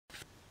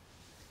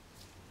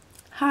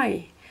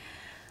Hi,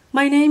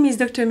 my name is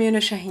Dr.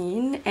 Miona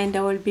Shaheen and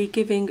I will be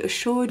giving a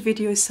short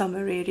video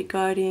summary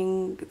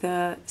regarding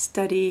the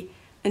study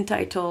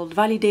entitled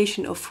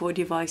Validation of 4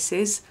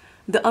 Devices,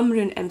 the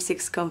Omron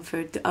M6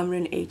 Comfort, the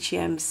Omron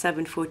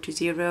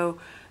HEM-7420,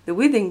 the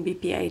Withings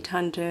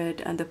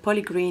BP-800 and the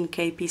Polygreen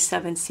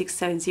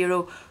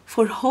KP-7670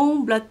 for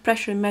home blood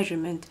pressure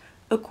measurement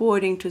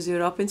according to the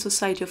European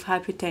Society of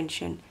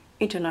Hypertension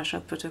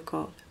International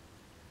Protocol.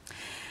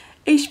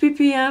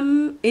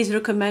 SBPM is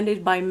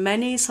recommended by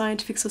many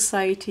scientific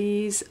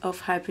societies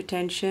of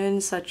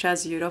hypertension such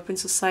as the European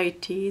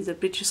Society, the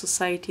British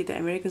Society, the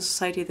American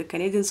Society, the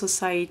Canadian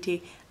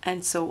Society,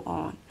 and so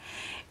on.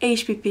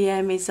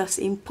 HBPM is thus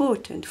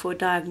important for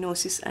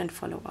diagnosis and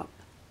follow-up.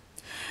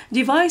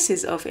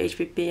 Devices of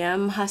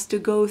HBPM has to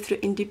go through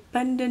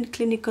independent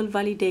clinical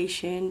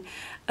validation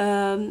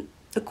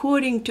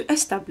according to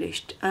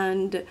established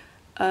and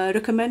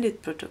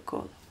recommended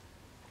protocol.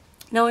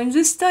 Now in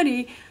this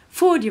study,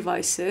 4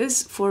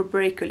 devices for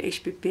brachial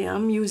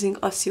HBPM using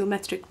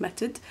oscillometric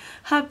method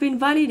have been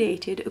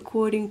validated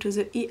according to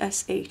the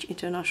ESH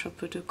International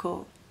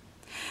Protocol.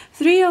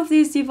 3 of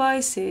these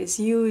devices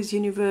use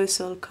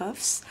universal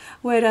cuffs,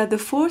 whereas the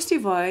 4th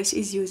device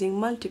is using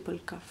multiple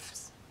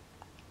cuffs.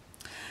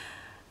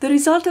 The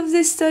result of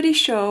this study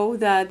show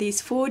that these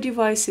 4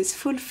 devices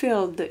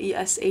fulfill the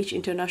ESH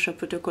International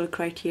Protocol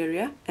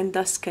criteria and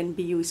thus can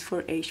be used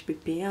for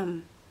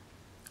HBPM.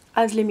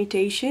 As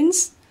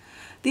limitations,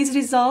 these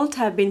results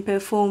have been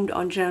performed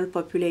on general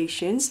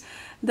populations,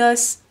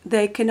 thus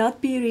they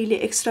cannot be really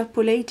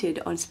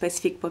extrapolated on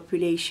specific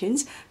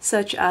populations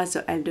such as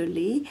the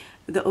elderly,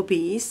 the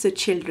obese, the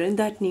children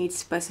that need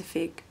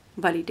specific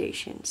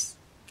validations.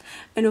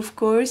 And of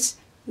course,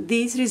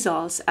 these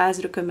results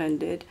as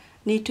recommended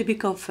need to be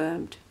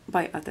confirmed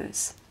by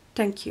others.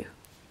 Thank you.